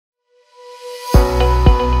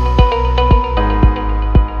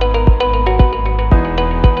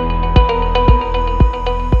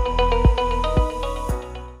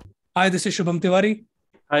Hi, this is Shubham Tiwari.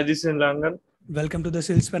 Hi, this is Langan. Welcome to the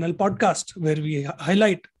Salespanel podcast, where we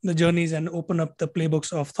highlight the journeys and open up the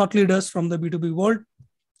playbooks of thought leaders from the B2B world.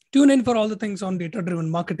 Tune in for all the things on data-driven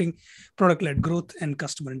marketing, product-led growth, and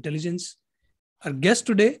customer intelligence. Our guest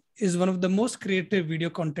today is one of the most creative video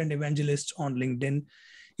content evangelists on LinkedIn.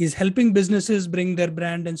 He's helping businesses bring their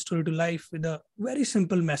brand and story to life with a very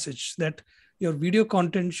simple message that your video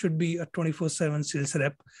content should be a 24/7 sales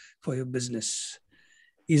rep for your business.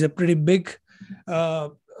 He's a pretty big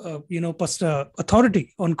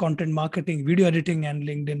authority on content marketing, video editing, and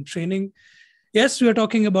LinkedIn training. Yes, we are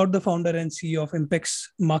talking about the founder and CEO of Impaxs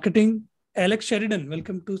Marketing, Alex Sheridan.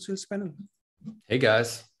 Welcome to Salespanel. Hey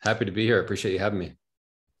guys, happy to be here. Appreciate you having me.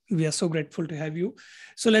 We are so grateful to have you.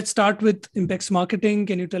 So let's start with Impaxs Marketing.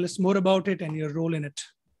 Can you tell us more about it and your role in it?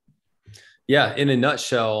 Yeah, in a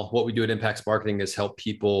nutshell, what we do at Impaxs Marketing is help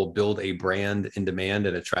people build a brand in demand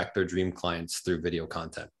and attract their dream clients through video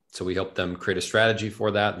content. So we help them create a strategy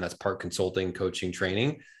for that, and that's part consulting, coaching,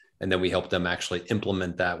 training. And then we help them actually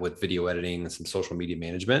implement that with video editing and some social media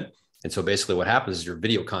management. And so basically what happens is your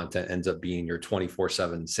video content ends up being your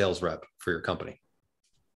 24/7 sales rep for your company.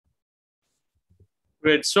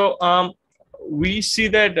 Great. So we see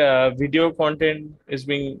that video content is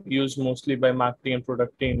being used mostly by marketing and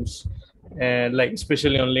product teams, and like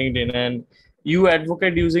especially on LinkedIn. And you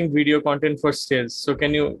advocate using video content for sales. So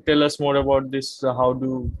can you tell us more about this? How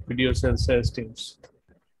do video sales teams?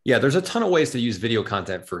 Yeah, there's a ton of ways to use video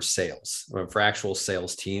content for sales, for actual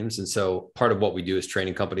sales teams. And so part of what we do is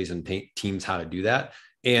training companies and teams how to do that.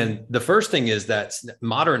 And the first thing is that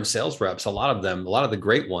modern sales reps, a lot of the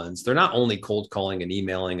great ones, they're not only cold calling and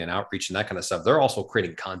emailing and outreach and that kind of stuff. They're also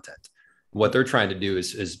creating content. What they're trying to do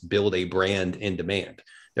is build a brand in demand.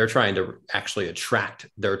 They're trying to actually attract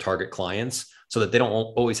their target clients so that they don't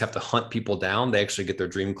always have to hunt people down. They actually get their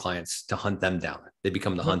dream clients to hunt them down. They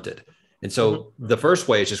become the hunted. And so the first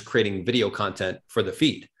way is just creating video content for the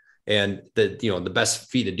feed. And the best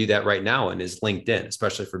feed to do that right now is LinkedIn,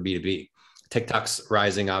 especially for B2B. TikTok's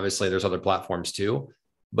rising, obviously. There's other platforms too,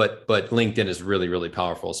 but LinkedIn is really, really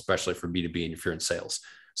powerful, especially for B2B and if you're in sales.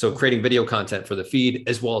 So creating video content for the feed,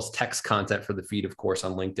 as well as text content for the feed, of course,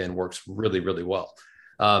 on LinkedIn works really, really well.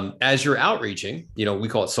 As you're outreaching, we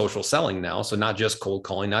call it social selling now. So not just cold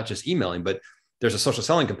calling, not just emailing, but there's a social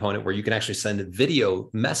selling component where you can actually send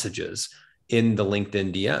video messages in the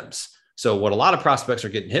LinkedIn DMs. So what a lot of prospects are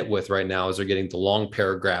getting hit with right now is they're getting the long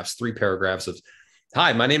paragraphs, 3 paragraphs of,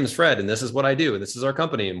 "Hi, my name is Fred, and this is what I do, and this is our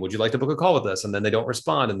company, and would you like to book a call with us?" And then they don't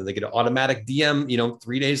respond, and then they get an automatic DM,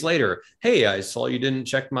 3 days later. "Hey, I saw you didn't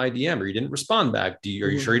check my DM, or you didn't respond back. Are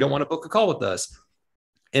you sure you don't want to book a call with us?"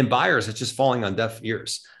 And buyers, it's just falling on deaf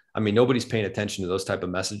ears. I mean, nobody's paying attention to those type of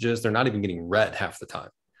messages. They're not even getting read half the time.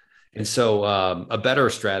 And so a better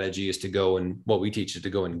strategy is to go, and what we teach is to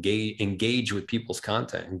go engage with people's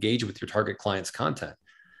content, engage with your target client's content.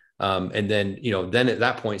 And then at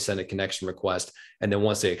that point, send a connection request. And then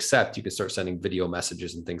once they accept, you can start sending video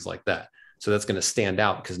messages and things like that. So that's going to stand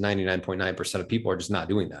out because 99.9% of people are just not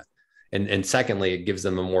doing that. And secondly, it gives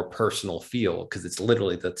them a more personal feel because it's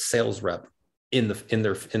literally the sales rep in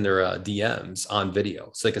their DMs on video.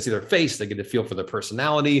 So they can see their face, they get a feel for their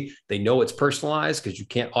personality. They know it's personalized because you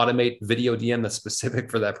can't automate video DM that's specific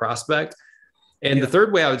for that prospect. And the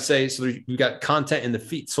third way I would say, so you've got content in the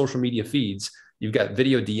feed, social media feeds, you've got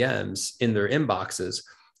video DMs in their inboxes.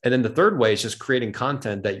 And then the third way is just creating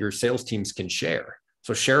content that your sales teams can share.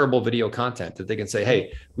 So shareable video content that they can say,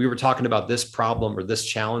 "Hey, we were talking about this problem or this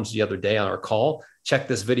challenge the other day on our call. Check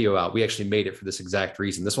this video out. We actually made it for this exact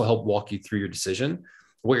reason. This will help walk you through your decision."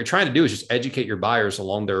 What you're trying to do is just educate your buyers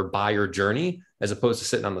along their buyer journey, as opposed to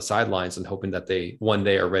sitting on the sidelines and hoping that they one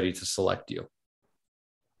day are ready to select you.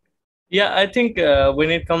 Yeah, I think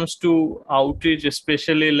when it comes to outreach,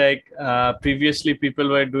 especially like previously people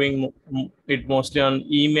were doing it mostly on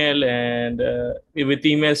email, and with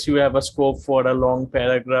emails you have a scope for a long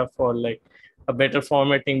paragraph or like a better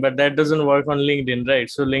formatting, but that doesn't work on LinkedIn, right?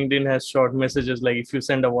 So LinkedIn has short messages. Like if you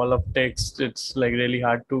send a wall of text, it's like really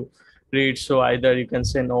hard to read. So either you can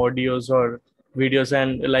send audios or videos,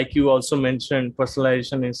 and like you also mentioned,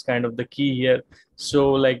 personalization is kind of the key here.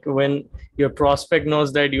 So like when your prospect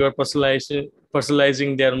knows that you are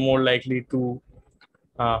personalizing, they're more likely to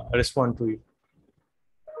respond to you.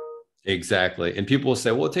 Exactly. And people will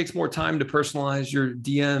say, "Well, it takes more time to personalize your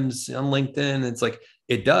DMs on LinkedIn." It's like,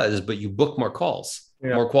 it does, but you book more calls,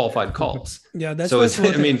 more qualified calls. Yeah, that's so it's,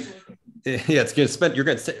 I mean, yeah, it's going to spend, you're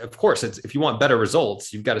going to, of course, if you want better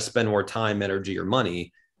results, you've got to spend more time, energy, or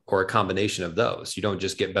money, or a combination of those. You don't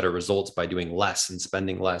just get better results by doing less and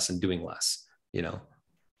spending less and doing less,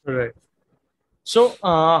 Right. So,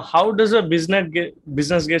 how does a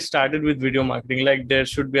business get started with video marketing? Like, there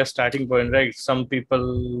should be a starting point, right? Some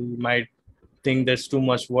people might think that's too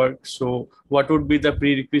much work. So, what would be the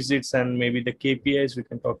prerequisites and maybe the KPIs? We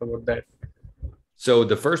can talk about that. So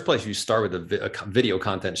the first place you start with a video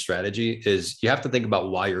content strategy is you have to think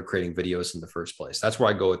about why you're creating videos in the first place. That's where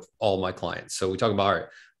I go with all my clients. So we talk about, all right,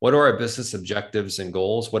 what are our business objectives and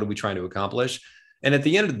goals? What are we trying to accomplish? And at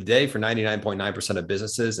the end of the day, for 99.9% of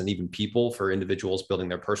businesses and even people, for individuals building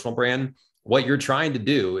their personal brand, what you're trying to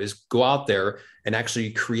do is go out there and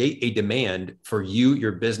actually create a demand for you,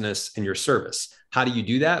 your business, and your service. How do you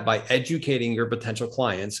do that? By educating your potential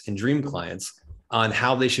clients and dream clients on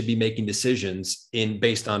how they should be making decisions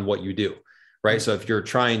based on what you do, right? So if you're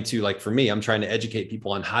trying to, like for me, I'm trying to educate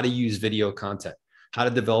people on how to use video content, how to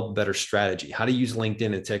develop a better strategy, how to use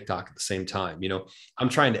LinkedIn and TikTok at the same time. I'm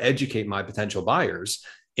trying to educate my potential buyers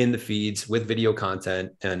in the feeds with video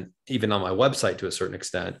content and even on my website to a certain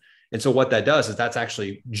extent. And so what that does is that's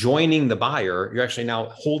actually joining the buyer. You're actually now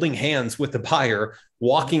holding hands with the buyer,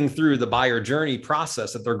 walking through the buyer journey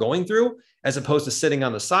process that they're going through, as opposed to sitting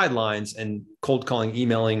on the sidelines and cold calling,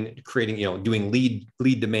 emailing, creating, doing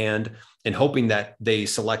lead demand and hoping that they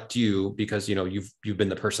select you because, you've been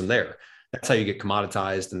the person there. That's how you get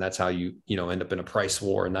commoditized. And that's how you end up in a price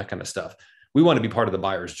war and that kind of stuff. We want to be part of the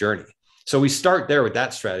buyer's journey. So we start there with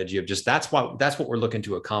that strategy of just, that's what we're looking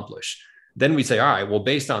to accomplish. Then we say, all right, well,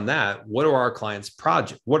 based on that, what are our clients'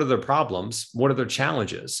 project? What are their problems? What are their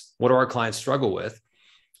challenges? What do our clients struggle with?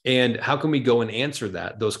 And how can we go and answer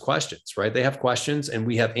those questions, right? They have questions and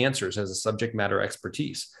we have answers as a subject matter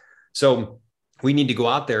expertise. So we need to go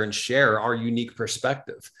out there and share our unique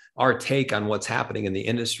perspective, our take on what's happening in the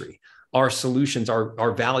industry, our solutions,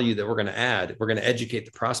 our value that we're going to add. We're going to educate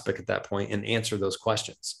the prospect at that point and answer those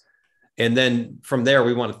questions. And then from there,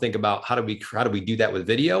 we want to think about how do we do that with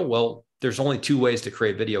video? Well, there's only two ways to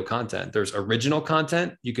create video content. There's original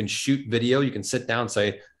content. You can shoot video. You can sit down and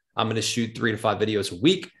say, I'm going to shoot 3 to 5 videos a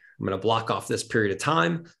week. I'm going to block off this period of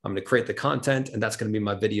time. I'm going to create the content, and that's going to be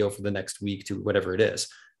my video for the next week to whatever it is.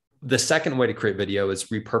 The second way to create video is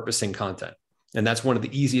repurposing content. And that's one of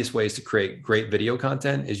the easiest ways to create great video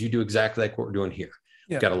content is you do exactly like what we're doing here.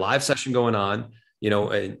 Yeah. We've got a live session going on.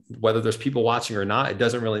 And whether there's people watching or not, it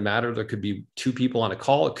doesn't really matter. There could be 2 people on a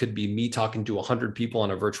call. It could be me talking to 100 people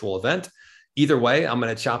on a virtual event. Either way, I'm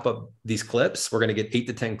going to chop up these clips. We're going to get 8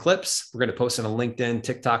 to 10 clips. We're going to post it on LinkedIn,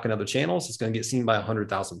 TikTok, and other channels. It's going to get seen by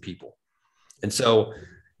 100,000 people. And so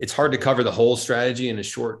it's hard to cover the whole strategy in a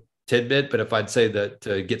short tidbit. But if I'd say that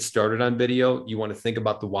to get started on video, you want to think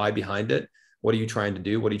about the why behind it. What are you trying to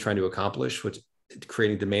do? What are you trying to accomplish? What's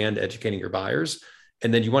creating demand, educating your buyers?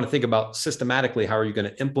 And then you want to think about systematically, how are you going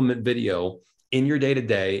to implement video in your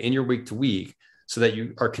day-to-day, in your week-to-week, so that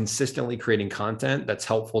you are consistently creating content that's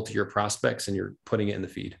helpful to your prospects and you're putting it in the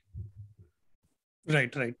feed.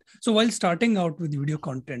 Right. So while starting out with video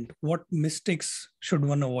content, what mistakes should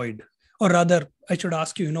one avoid? Or rather, I should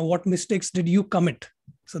ask you, what mistakes did you commit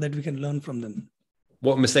so that we can learn from them?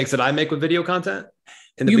 What mistakes did I make with video content?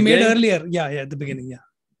 Made earlier. Yeah, at the beginning. Yeah.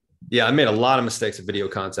 Yeah, I made a lot of mistakes with video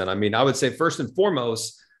content. I mean, I would say first and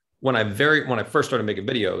foremost, when I first started making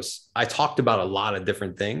videos, I talked about a lot of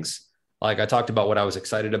different things. Like I talked about what I was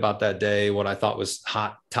excited about that day, what I thought was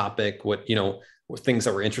hot topic, what things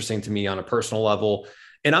that were interesting to me on a personal level.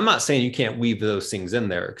 And I'm not saying you can't weave those things in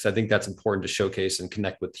there, because I think that's important to showcase and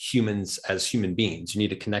connect with humans as human beings. You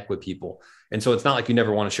need to connect with people. And so it's not like you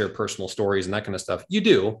never want to share personal stories and that kind of stuff. You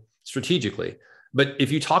do strategically. But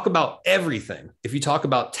if you talk about everything, if you talk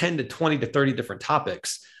about 10 to 20 to 30 different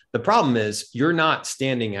topics, the problem is you're not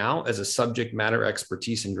standing out as a subject matter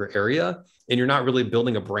expertise in your area, and you're not really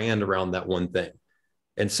building a brand around that one thing.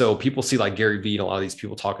 And so people see like Gary Vee and a lot of these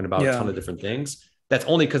people talking about a ton of different things. That's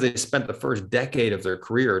only because they spent the first decade of their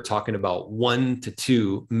career talking about 1 to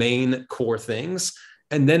 2 main core things,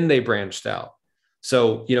 and then they branched out.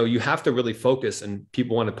 So, you have to really focus, and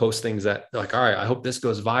people want to post things that like, all right, I hope this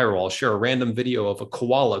goes viral. I'll share a random video of a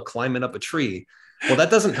koala climbing up a tree. Well,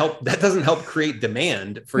 that doesn't help. That doesn't help create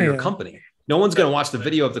demand for your company. No one's going to watch the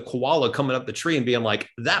video of the koala coming up the tree and being like,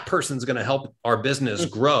 that person's going to help our business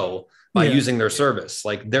grow by using their service.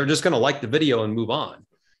 Like they're just going to like the video and move on.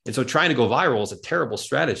 And so trying to go viral is a terrible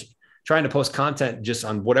strategy. Trying to post content just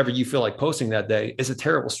on whatever you feel like posting that day is a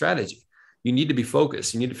terrible strategy. You need to be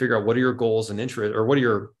focused. You need to figure out what are your goals and interests, or what are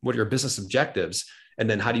your business objectives? And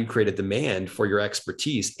then how do you create a demand for your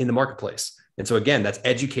expertise in the marketplace? And so again, that's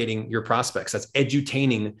educating your prospects. That's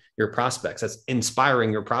edutaining your prospects. That's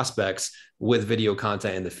inspiring your prospects with video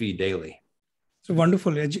content in the feed daily. So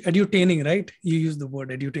wonderful. Edutaining, right? You use the word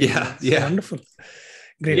edutaining. Yeah. Wonderful.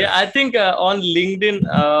 Great. Yeah, I think on LinkedIn,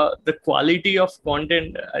 the quality of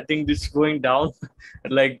content, I think this is going down.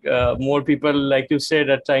 Like more people, like you said,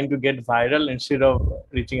 are trying to get viral instead of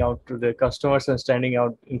reaching out to the customers and standing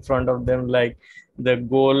out in front of them. Like the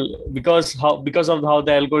goal, because of how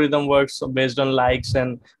the algorithm works, so based on likes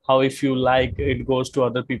and how if you like, it goes to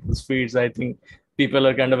other people's feeds. I think people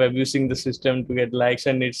are kind of abusing the system to get likes,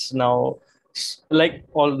 and it's now like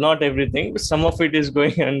all, not everything, but some of it is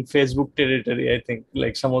going on Facebook territory. I think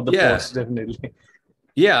like some of the posts definitely.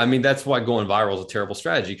 Yeah, I mean, that's why going viral is a terrible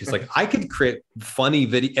strategy, because like I could create funny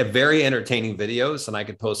video, very entertaining videos, and I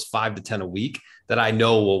could post 5 to 10 a week that I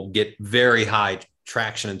know will get very high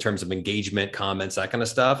traction in terms of engagement, comments, that kind of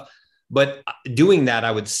stuff. But doing that,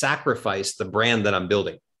 I would sacrifice the brand that I'm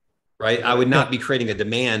building, right? I would not be creating a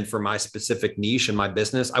demand for my specific niche in my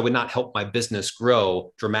business. I would not help my business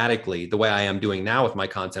grow dramatically the way I am doing now with my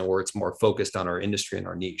content, where it's more focused on our industry and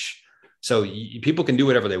our niche. So people can do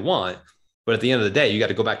whatever they want. But at the end of the day, you got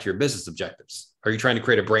to go back to your business objectives. Are you trying to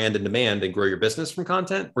create a brand and demand and grow your business from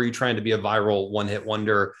content? Or are you trying to be a viral one-hit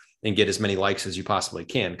wonder and get as many likes as you possibly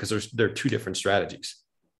can? Because there are two different strategies.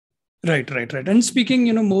 Right. And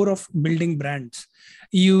speaking, more of building brands,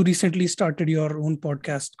 you recently started your own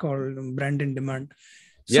podcast called Brand in Demand.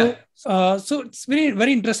 So, so it's very,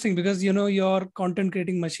 very interesting because, your content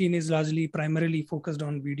creating machine is primarily focused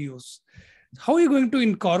on videos. How are you going to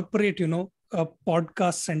incorporate, a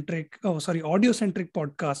audio centric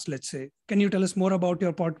podcast, let's say? Can you tell us more about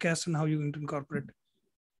your podcast and how you're going to incorporate?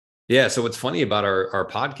 Yeah. So what's funny about our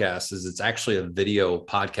podcast is it's actually a video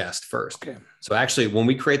podcast first. Okay. So actually, when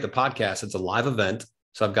we create the podcast, it's a live event.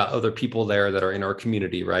 So I've got other people there that are in our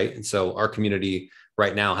community, right? And so our community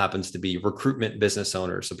right now happens to be recruitment business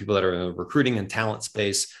owners. So people that are in the recruiting and talent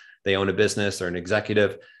space, they own a business, they're an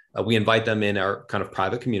executive. We invite them in our kind of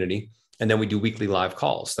private community. And then we do weekly live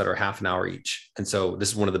calls that are half an hour each. And so this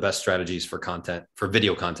is one of the best strategies for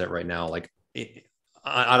video content right now. Like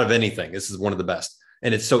out of anything, this is one of the best.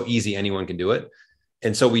 And it's so easy, anyone can do it.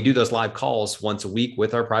 And so we do those live calls once a week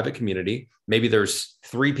with our private community. Maybe there's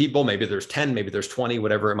 3 people, maybe there's 10, maybe there's 20,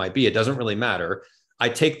 whatever it might be. It doesn't really matter. I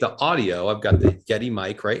take the audio. I've got the Yeti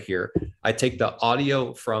mic right here. I take the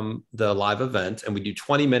audio from the live event and we do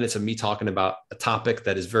 20 minutes of me talking about a topic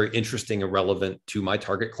that is very interesting and relevant to my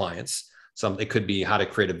target clients. It could be how to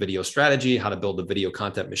create a video strategy, how to build a video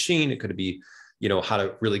content machine. It could be, how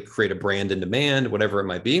to really create a brand in demand, whatever it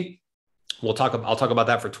might be. I'll talk about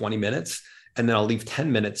that for 20 minutes. And then I'll leave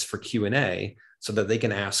 10 minutes for Q&A so that they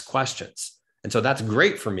can ask questions. And so that's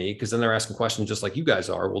great for me because then they're asking questions just like you guys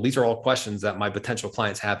are. Well, these are all questions that my potential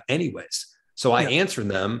clients have anyways. So I answer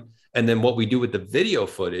them. And then what we do with the video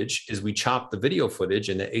footage is we chop the video footage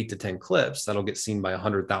into 8 to 10 clips that'll get seen by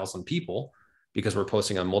 100,000 people because we're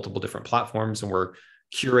posting on multiple different platforms and we're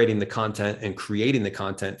curating the content and creating the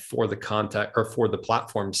content for the content or for the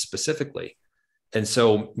platform specifically. And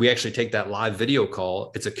so we actually take that live video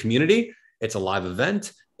call. It's a community, it's a live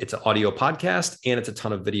event, it's an audio podcast, and it's a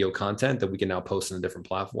ton of video content that we can now post on different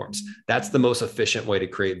platforms. That's the most efficient way to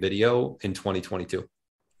create video in 2022.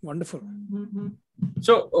 Wonderful. Mm-hmm.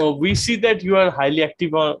 So we see that you are highly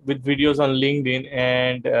active with videos on LinkedIn,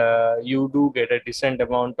 and you do get a decent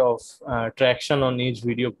amount of traction on each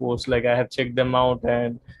video post. Like I have checked them out,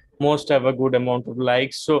 and most have a good amount of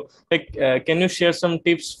likes. So, can you share some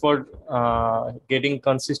tips for getting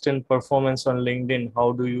consistent performance on LinkedIn?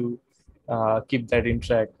 How do you keep that in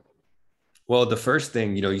track? Well, the first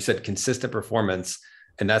thing, you said consistent performance,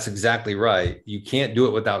 and that's exactly right. You can't do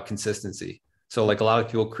it without consistency. So like a lot of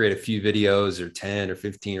people create a few videos or 10 or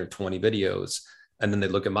 15 or 20 videos. And then they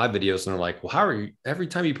look at my videos and they're like, well, how are you? Every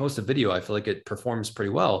time you post a video, I feel like it performs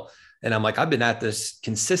pretty well. And I'm like, I've been at this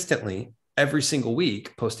consistently every single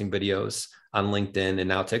week, posting videos on LinkedIn and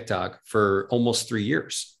now TikTok for almost 3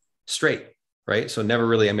 years straight. Right. So never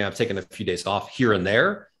really, I've taken a few days off here and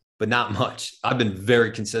there, but not much. I've been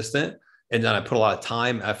very consistent. And then I put a lot of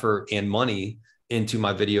time, effort, and money into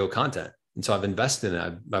my video content. And so I've invested in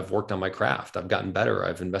it. I've worked on my craft. I've gotten better.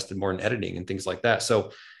 I've invested more in editing and things like that.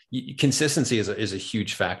 So consistency is a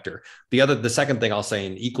huge factor. The second thing I'll say,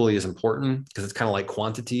 and equally as important, because it's kind of like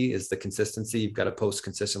quantity, is the consistency. You've got to post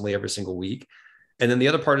consistently every single week. And then the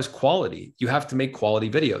other part is quality. You have to make quality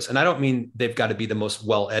videos. And I don't mean they've got to be the most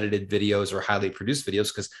well-edited videos or highly produced videos,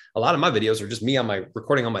 because a lot of my videos are just me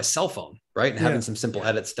recording on my cell phone, right? And having some simple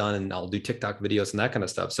edits done, and I'll do TikTok videos and that kind of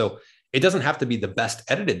stuff. So it doesn't have to be the best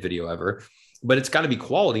edited video ever, but it's got to be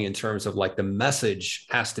quality in terms of like the message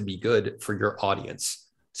has to be good for your audience.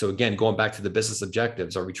 So again, going back to the business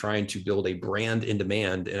objectives, are we trying to build a brand in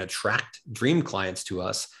demand and attract dream clients to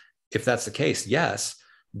us? If that's the case, yes.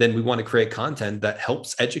 then we want to create content that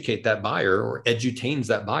helps educate that buyer or edutains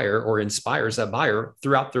that buyer or inspires that buyer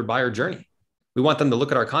throughout their buyer journey. We want them to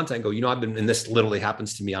look at our content and go, you know, I've been, and this literally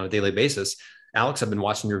happens to me on a daily basis. Alex, I've been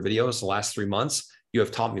watching your videos the last 3 months. You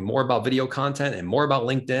have taught me more about video content and more about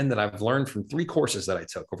LinkedIn that I've learned from 3 courses that I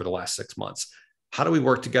took over the last 6 months. How do we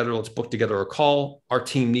work together? Let's book together a call. Our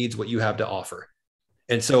team needs what you have to offer.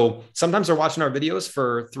 And so sometimes they're watching our videos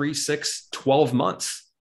for 3, 6, 12 months.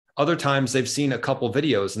 Other times they've seen a couple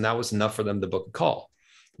videos and that was enough for them to book a call.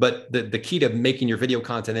 But the key to making your video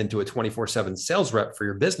content into a 24/7 sales rep for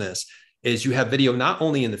your business is you have video not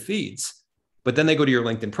only in the feeds, but then they go to your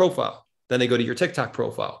LinkedIn profile. Then they go to your TikTok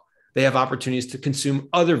profile. They have opportunities to consume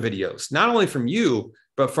other videos, not only from you,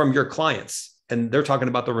 but from your clients. And they're talking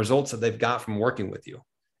about the results that they've got from working with you.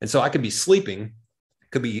 And so I could be sleeping,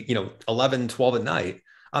 could be, 11, 12 at night.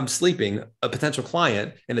 I'm sleeping. A potential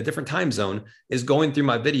client in a different time zone is going through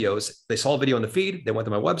my videos. They saw a video on the feed. They went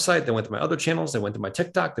to my website. They went to my other channels. They went to my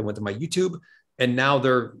TikTok. They went to my YouTube. And now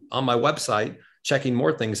they're on my website, checking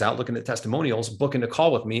more things out, looking at testimonials, booking a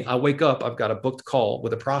call with me. I wake up, I've got a booked call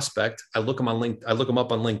with a prospect. I look them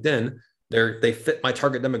up on LinkedIn. They fit my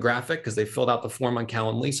target demographic because they filled out the form on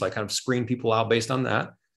Calendly. So I kind of screen people out based on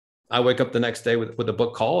that. I wake up the next day with a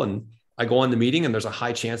book call and I go on the meeting and there's a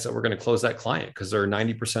high chance that we're going to close that client because they're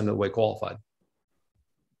 90% of the way qualified.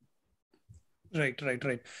 Right.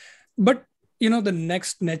 But the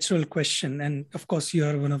next natural question, and of course you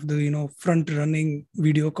are one of the, front running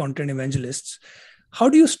video content evangelists. How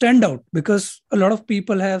do you stand out? Because a lot of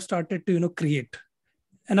people have started to, create.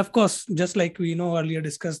 And of course, just like we earlier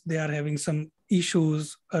discussed, they are having some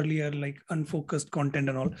issues earlier, like unfocused content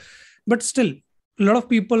and all, but still a lot of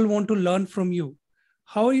people want to learn from you.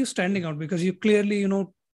 How are you standing out? Because you clearly,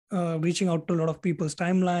 reaching out to a lot of people's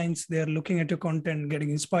timelines. They're looking at your content, getting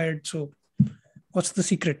inspired. So what's the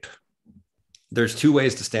secret? There's 2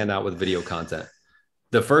 ways to stand out with video content.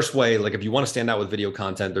 The first way, like if you want to stand out with video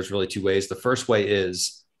content, there's really 2 ways. The first way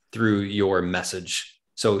is through your message.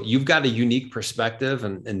 So you've got a unique perspective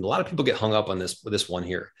and a lot of people get hung up on this one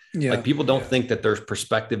here. Yeah. Like people don't think that their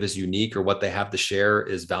perspective is unique or what they have to share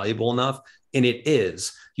is valuable enough. And it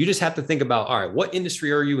is. You just have to think about, all right, what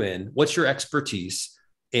industry are you in? What's your expertise?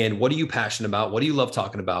 And what are you passionate about? What do you love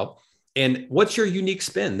talking about? And what's your unique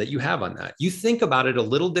spin that you have on that? You think about it a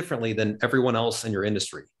little differently than everyone else in your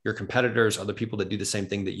industry, your competitors, other people that do the same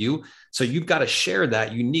thing that you. So you've got to share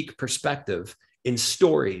that unique perspective in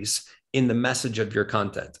stories in the message of your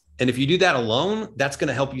content. And if you do that alone, that's going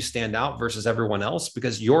to help you stand out versus everyone else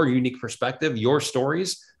because your unique perspective, your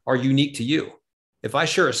stories are unique to you. If I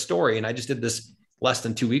share a story, and I just did this less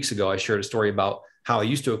than 2 weeks ago, I shared a story about how I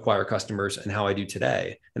used to acquire customers and how I do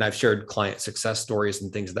today. And I've shared client success stories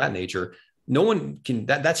and things of that nature. No one can,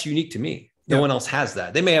 that's unique to me. No one else has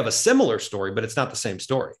that. They may have a similar story, but it's not the same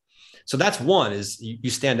story. So that's one is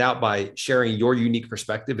you stand out by sharing your unique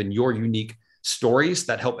perspective and your unique stories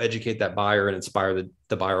that help educate that buyer and inspire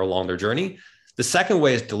the buyer along their journey. The second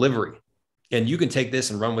way is delivery. And you can take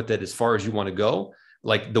this and run with it as far as you want to go,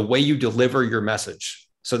 like the way you deliver your message.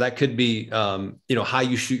 So that could be, how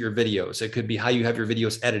you shoot your videos. It could be how you have your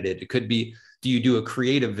videos edited. It could be, do you do a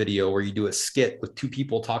creative video where you do a skit with 2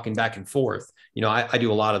 people talking back and forth? I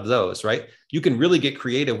do a lot of those, right? You can really get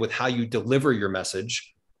creative with how you deliver your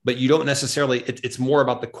message, but you don't necessarily, it's more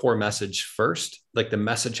about the core message first. Like the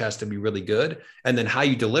message has to be really good. And then how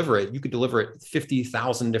you deliver it, you could deliver it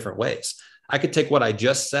 50,000 different ways. I could take what I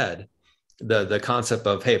just said, the concept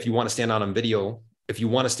of, hey, if you want to stand out on video, if you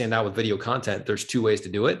want to stand out with video content, there's 2 ways to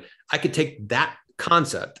do it. I could take that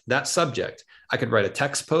concept, that subject. I could write a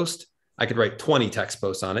text post. I could write 20 text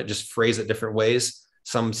posts on it, just phrase it different ways.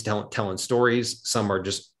 Some telling stories. Some are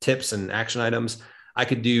just tips and action items. I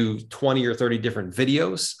could do 20 or 30 different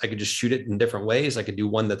videos. I could just shoot it in different ways. I could do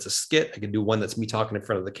one that's a skit. I could do one that's me talking in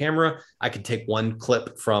front of the camera. I could take one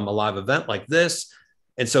clip from a live event like this.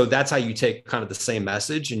 And so that's how you take kind of the same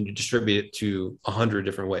message and you distribute it to 100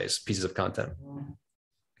 different ways, pieces of content.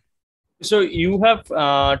 So you have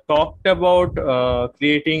talked about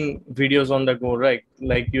creating videos on the go, right?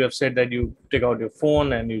 Like you have said that you take out your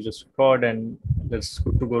phone and you just record and that's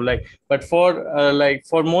good to go. But for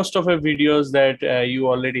most of your videos that you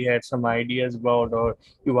already had some ideas about, or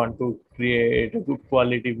you want to create a good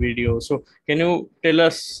quality video. So can you tell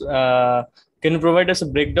us? Can you provide us a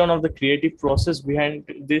breakdown of the creative process behind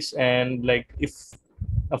this? And like, if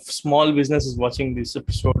a small business is watching this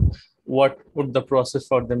episode, what would the process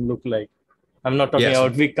for them look like? I'm not talking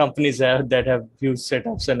about big companies that have huge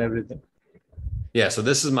setups and everything. Yeah. So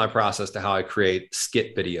this is my process to how I create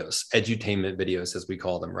skit videos, edutainment videos, as we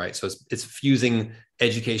call them, right? So it's fusing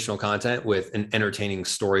educational content with an entertaining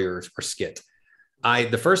story or skit.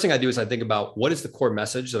 The first thing I do is I think about what is the core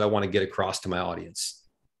message that I want to get across to my audience,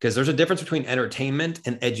 because there's a difference between entertainment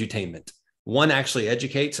and edutainment. One actually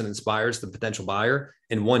educates and inspires the potential buyer,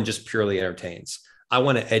 and one just purely entertains. I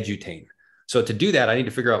want to edutain. So to do that, I need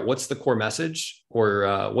to figure out what's the core message,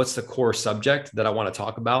 or what's the core subject that I want to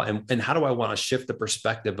talk about, and how do I want to shift the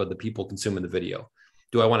perspective of the people consuming the video?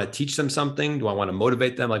 Do I want to teach them something? Do I want to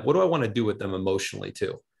motivate them? Like, what do I want to do with them emotionally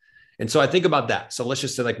too? And so I think about that. So let's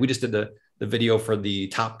just say, like, we just did the video for the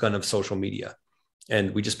Top Gun of social media,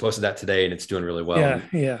 and we just posted that today, and it's doing really well.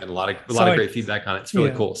 Yeah. And a lot of great feedback on it. It's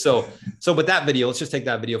really cool. So with that video, let's just take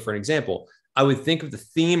that video for an example. I would think of the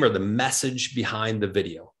theme or the message behind the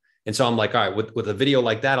video. And so I'm like, all right, with a video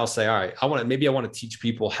like that, I'll say, all right, I want to teach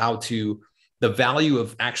people the value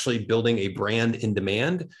of actually building a brand in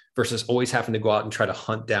demand versus always having to go out and try to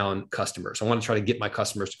hunt down customers. I want to try to get my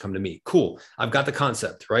customers to come to me. Cool. I've got the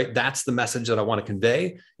concept, right? That's the message that I want to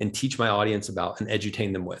convey and teach my audience about and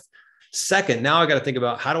edutain them with. Second, now I got to think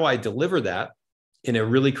about, how do I deliver that in a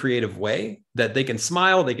really creative way that they can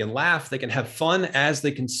smile, they can laugh, they can have fun as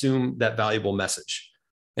they consume that valuable message.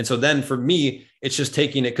 And so then for me, it's just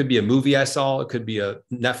it could be a movie I saw, it could be a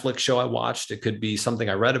Netflix show I watched, it could be something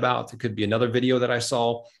I read about, it could be another video that I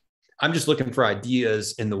saw. I'm just looking for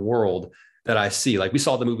ideas in the world that I see. Like, we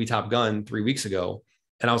saw the movie Top Gun 3 weeks ago,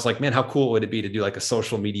 and I was like, man, how cool would it be to do like a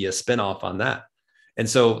social media spinoff on that? And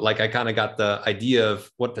so, like, I kind of got the idea of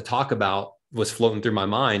what to talk about was floating through my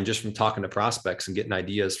mind just from talking to prospects and getting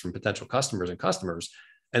ideas from potential customers.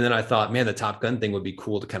 And then I thought, man, the Top Gun thing would be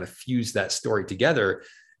cool to kind of fuse that story together.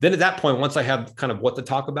 Then at that point, once I have kind of what to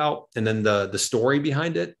talk about and then the story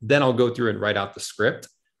behind it, then I'll go through and write out the script.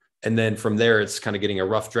 And then from there, it's kind of getting a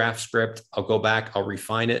rough draft script. I'll go back, I'll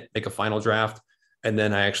refine it, make a final draft. And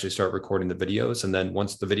then I actually start recording the videos. And then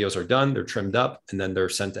once the videos are done, they're trimmed up and then they're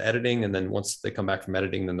sent to editing. And then once they come back from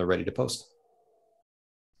editing, then they're ready to post.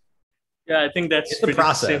 Yeah, I think that's the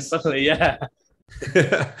process. Simple. Yeah.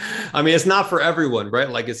 I mean, it's not for everyone, right?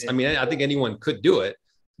 Like, I think anyone could do it,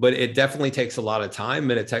 but it definitely takes a lot of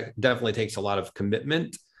time, and it definitely takes a lot of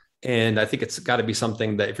commitment. And I think it's got to be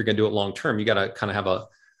something that if you're going to do it long term, you got to kind of have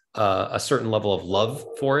a certain level of love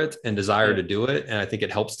for it and desire to do it. And I think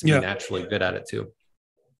it helps to be naturally good at it too.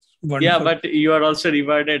 Wonderful. Yeah, but you are also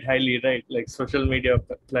rewarded highly, right? Like, social media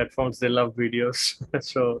platforms, they love videos.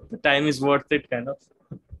 So the time is worth it, kind of.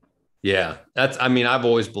 Yeah, I've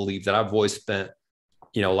always believed that. I've always spent,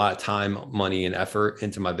 a lot of time, money, and effort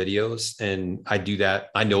into my videos. And I do that.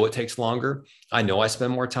 I know it takes longer. I know I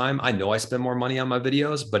spend more time. I know I spend more money on my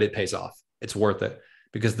videos, but it pays off. It's worth it,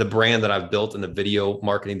 because the brand that I've built in the video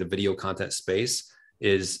marketing, the video content space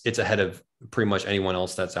it's ahead of pretty much anyone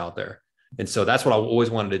else that's out there. And so that's what I always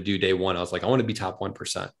wanted to do day one. I was like, I want to be top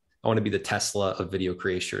 1%. I want to be the Tesla of video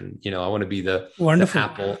creation. I want to be the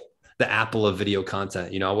Apple of video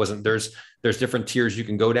content. There's different tiers you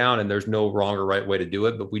can go down, and there's no wrong or right way to do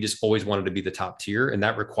it, but we just always wanted to be the top tier. And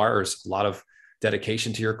that requires a lot of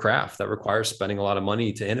dedication to your craft. That requires spending a lot of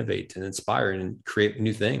money to innovate and inspire and create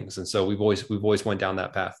new things. And so we've always went down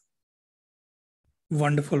that path.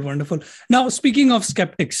 Wonderful. Now, speaking of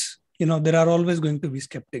skeptics, there are always going to be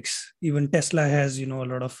skeptics. Even Tesla has, a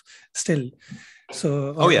lot of still. So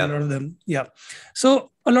a lot of them. Yeah. So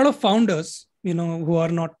a lot of founders, who are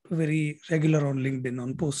not very regular on LinkedIn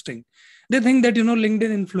on posting, they think that,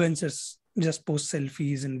 LinkedIn influencers just post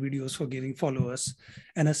selfies and videos for getting followers,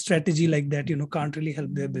 and a strategy like that, can't really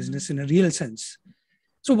help their business in a real sense.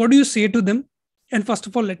 So what do you say to them? And first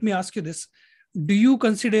of all, let me ask you this. Do you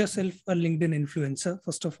consider yourself a LinkedIn influencer,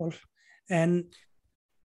 first of all? And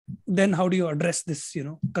then how do you address this,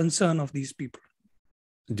 concern of these people?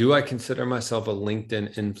 Do I consider myself a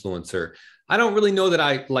LinkedIn influencer? I don't really know that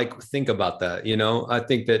I think about that. I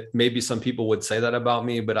think that maybe some people would say that about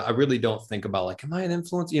me, but I really don't think about am I an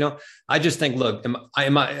influencer? I just think, look,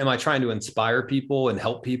 am I trying to inspire people and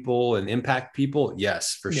help people and impact people?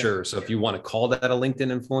 Yes, for sure. So if you want to call that a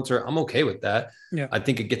LinkedIn influencer, I'm okay with that. Yeah. I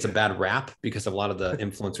think it gets a bad rap because of a lot of the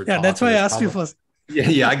influencer. Yeah, that's why I asked you first.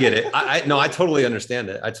 Yeah, I get it. I totally understand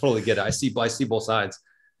it. I totally get it. I see both sides.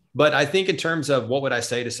 But I think in terms of what would I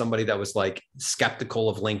say to somebody that was skeptical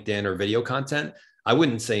of LinkedIn or video content, I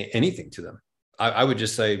wouldn't say anything to them. I would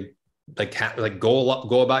just say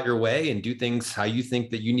go about your way and do things how you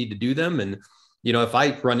think that you need to do them. And, if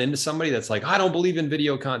I run into somebody that's like, I don't believe in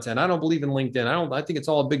video content, I don't believe in LinkedIn, I think it's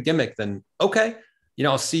all a big gimmick, then okay,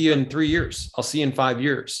 I'll see you in 3 years. I'll see you in 5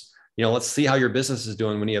 years. Let's see how your business is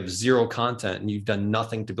doing when you have zero content and you've done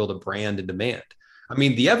nothing to build a brand and demand. I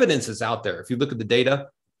mean, the evidence is out there. If you look at the data,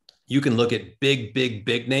 you can look at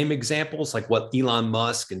big name examples like what Elon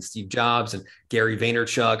Musk and Steve Jobs and Gary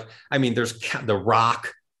Vaynerchuk. I mean, there's The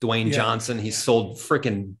Rock, Dwayne Johnson, he's sold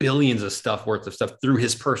freaking billions of stuff worth of stuff through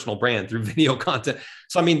his personal brand, through video content.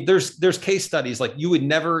 So, I mean, there's case studies, like you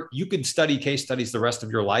could study case studies the rest of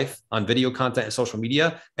your life on video content and social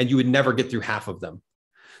media, and you would never get through half of them.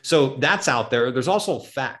 So that's out there. There's also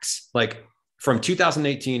facts, like from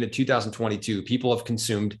 2018 to 2022, people have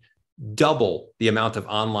consumed double the amount of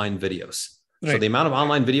online videos. Right. So the amount of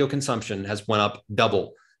online video consumption has went up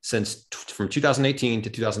double from 2018 to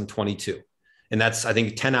 2022. And that's, I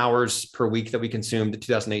think, 10 hours per week that we consumed in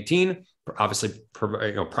 2018, obviously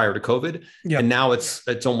prior to COVID. Yeah. And now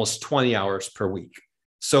it's almost 20 hours per week.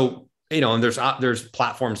 So, and there's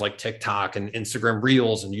platforms like TikTok and Instagram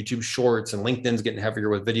Reels and YouTube Shorts, and LinkedIn's getting heavier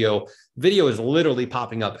with video. Video is literally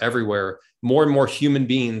popping up everywhere. More and more human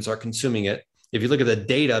beings are consuming it. If you look at the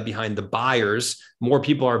data behind the buyers, more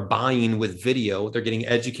people are buying with video. They're getting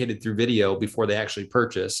educated through video before they actually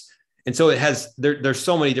purchase. And so there's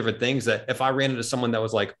so many different things that if I ran into someone that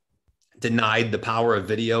was like denied the power of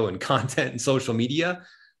video and content and social media,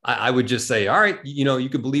 I would just say, all right, you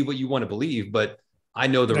can believe what you want to believe, but I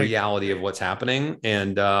know the reality of what's happening,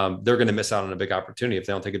 and they're going to miss out on a big opportunity if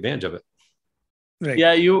they don't take advantage of it. Right.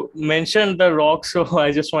 Yeah, you mentioned The Rock, so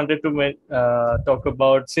I just wanted to talk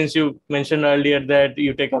about, since you mentioned earlier that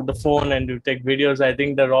you take out the phone and you take videos. I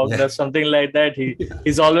think The Rock does something like that.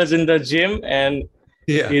 He's always in the gym, and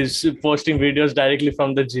he's posting videos directly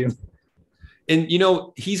from the gym. And,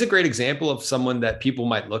 he's a great example of someone that people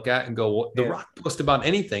might look at and go, well, The Rock posts about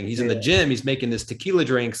anything. He's in the gym, he's making his tequila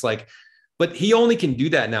drinks, but he only can do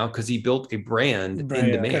that now because he built a brand in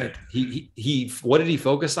demand. He what did he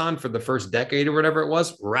focus on for the first decade or whatever it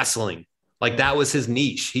was? Wrestling. Like that was his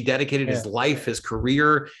niche. He dedicated his life, his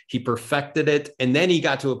career, he perfected it. And then he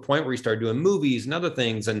got to a point where he started doing movies and other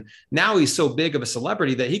things. And now he's so big of a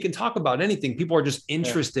celebrity that he can talk about anything. People are just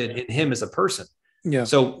interested in him as a person. Yeah.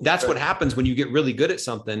 So that's what happens when you get really good at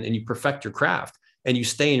something and you perfect your craft and you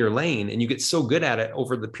stay in your lane and you get so good at it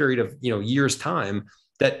over the period of, years time,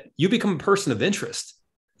 that you become a person of interest.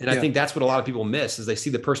 And I think that's what a lot of people miss is they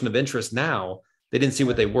see the person of interest now. They didn't see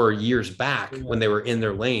what they were years back when they were in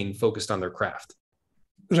their lane, focused on their craft.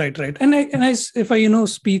 Right. And if I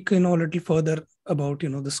speak, a little further about,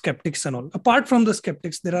 the skeptics and all, apart from the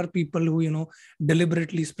skeptics, there are people who,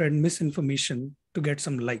 deliberately spread misinformation to get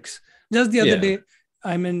some likes. Just the other day,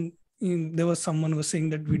 there was someone who was saying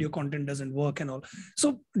that video content doesn't work and all.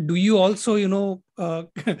 So do you also,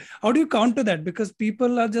 how do you counter that? Because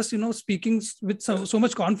people are just, speaking with so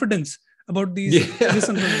much confidence about these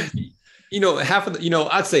misinformation. Half of the,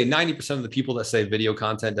 I'd say 90% of the people that say video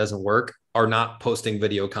content doesn't work are not posting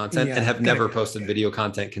video content and have never posted video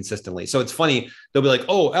content consistently. So it's funny. They'll be like,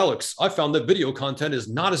 oh, Alex, I found that video content is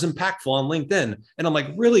not as impactful on LinkedIn. And I'm like,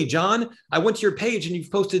 really, John? I went to your page and you've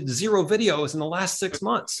posted 0 videos in the last 6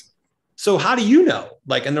 months. So how do you know?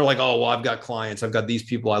 And they're like, oh, well, I've got clients. I've got these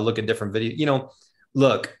people. I look at different videos.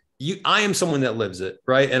 Look, I am someone that lives it,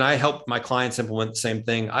 right? And I help my clients implement the same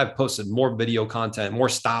thing. I've posted more video content, more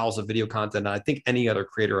styles of video content than I think any other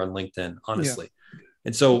creator on LinkedIn, honestly. Yeah.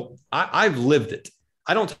 And so I've lived it.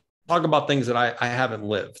 I don't talk about things that I haven't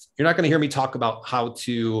lived. You're not going to hear me talk about how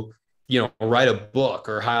to, write a book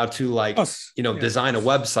or how to design a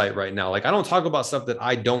website right now. I don't talk about stuff that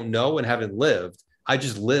I don't know and haven't lived. I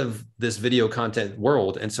just live this video content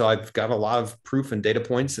world. And so I've got a lot of proof and data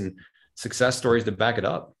points and success stories to back it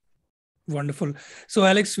up. Wonderful. So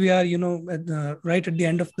Alex, we are, right at the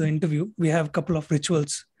end of the interview, we have a couple of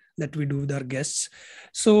rituals that we do with our guests.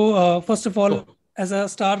 So first of all, as a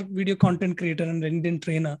star video content creator and LinkedIn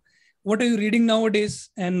trainer, what are you reading nowadays?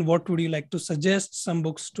 And what would you like to suggest? Some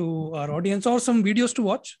books to our audience or some videos to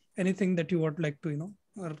watch? Anything that you would like to,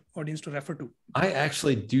 our audience to refer to? I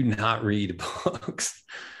actually do not read books.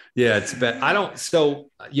 Yeah, it's bad. I don't. So,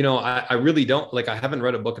 I really don't. I haven't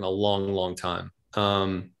read a book in a long, long time.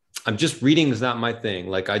 I'm just reading is not my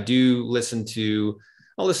thing. I do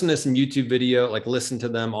I'll listen to some YouTube video, listen to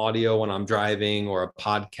them audio when I'm driving or a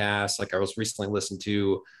podcast. I was recently listening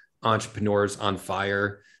to Entrepreneurs on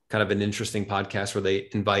Fire, kind of an interesting podcast where they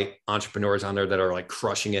invite entrepreneurs on there that are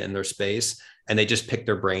crushing it in their space. And they just pick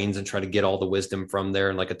their brains and try to get all the wisdom from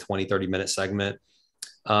there in a 20, 30 minute segment.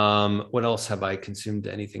 What else have I consumed?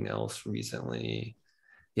 Anything else recently?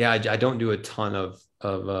 Yeah, I don't do a ton of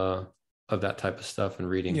that type of stuff and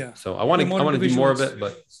reading. Yeah. So I want to do more of it,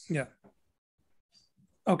 but yeah.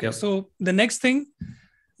 Okay. Yep. So the next thing,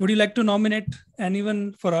 would you like to nominate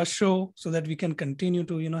anyone for our show so that we can continue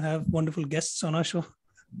to, have wonderful guests on our show?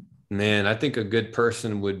 Man, I think a good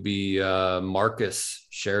person would be Marcus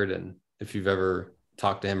Sheridan. If you've ever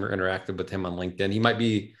talked to him or interacted with him on LinkedIn, he might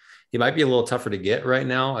be a little tougher to get right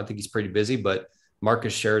now. I think he's pretty busy, but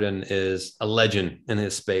Marcus Sheridan is a legend in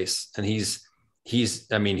his space. And he's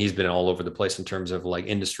been all over the place in terms of like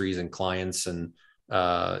industries and clients. And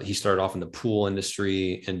he started off in the pool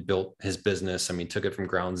industry and built his business. I mean, took it from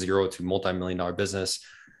ground zero to multi-million-dollar business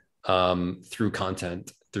through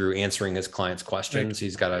content, through answering his clients' questions. Right.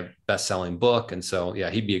 He's got a best-selling book. And so, yeah,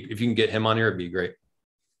 if you can get him on here, it'd be great.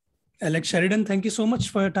 Alex Sheridan, thank you so much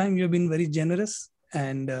for your time. You've been very generous.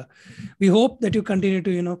 And we hope that you continue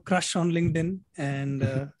to, crush on LinkedIn.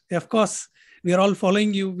 And of course, we are all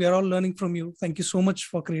following you. We are all learning from you. Thank you so much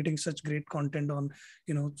for creating such great content on,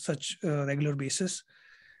 such a regular basis.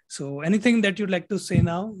 So anything that you'd like to say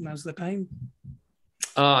now? Now's the time.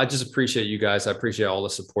 I just appreciate you guys. I appreciate all the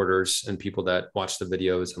supporters and people that watch the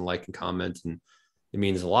videos and like and comment. And it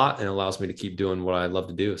means a lot and it allows me to keep doing what I love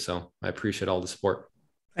to do. So I appreciate all the support.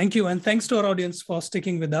 Thank you. And thanks to our audience for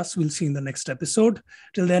sticking with us. We'll see you in the next episode.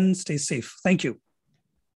 Till then, stay safe. Thank you.